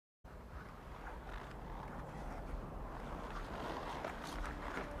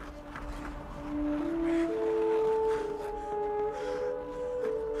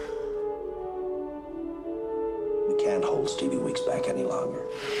hold Stevie Weeks back any longer.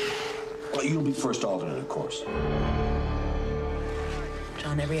 Well, you'll be first alternate, of course.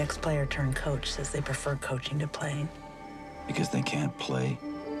 John, every ex-player turned coach says they prefer coaching to playing. Because they can't play.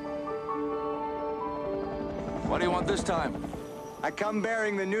 What do you want this time? I come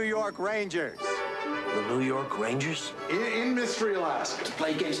bearing the New York Rangers. The New York Rangers? In Mystery, Alaska. To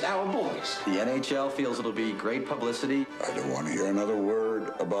play against our boys. The NHL feels it'll be great publicity. I don't want to hear another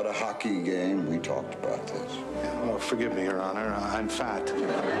word about a hockey game. We talked about this. Oh, forgive me, Your Honor. I'm fat.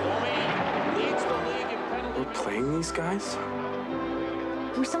 We're playing these guys?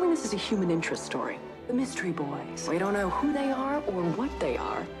 We're selling this as a human interest story. The Mystery Boys. We don't know who they are or what they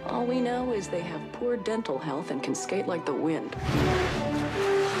are. All we know is they have poor dental health and can skate like the wind.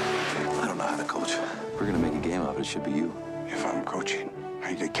 I don't know how to coach. If we're gonna make a game of it, it should be you. If I'm coaching,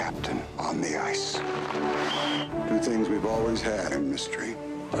 I need a captain on the ice. Two things we've always had in Mystery: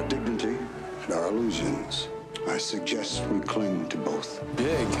 our dignity and our illusions. I suggest we cling to both.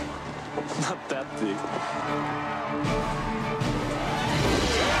 Big. Not that big.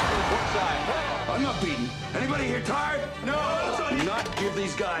 I'm not beaten. Anybody here tired? No! Do not give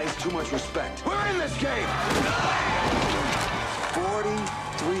these guys too much respect. We're in this game!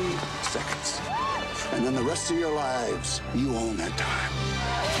 43 seconds. And then the rest of your lives, you own that time.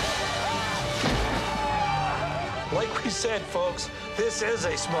 Like we said, folks, this is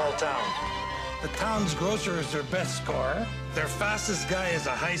a small town. The town's grocer is their best scorer, their fastest guy is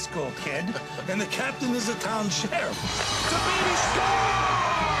a high school kid, and the captain is a town sheriff. Sabini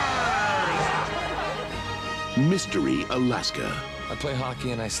scores! Mystery Alaska. I play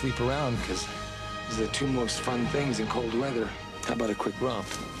hockey and I sleep around because these are the two most fun things in cold weather. How about a quick romp?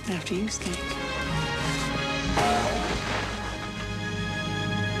 After you, Snake.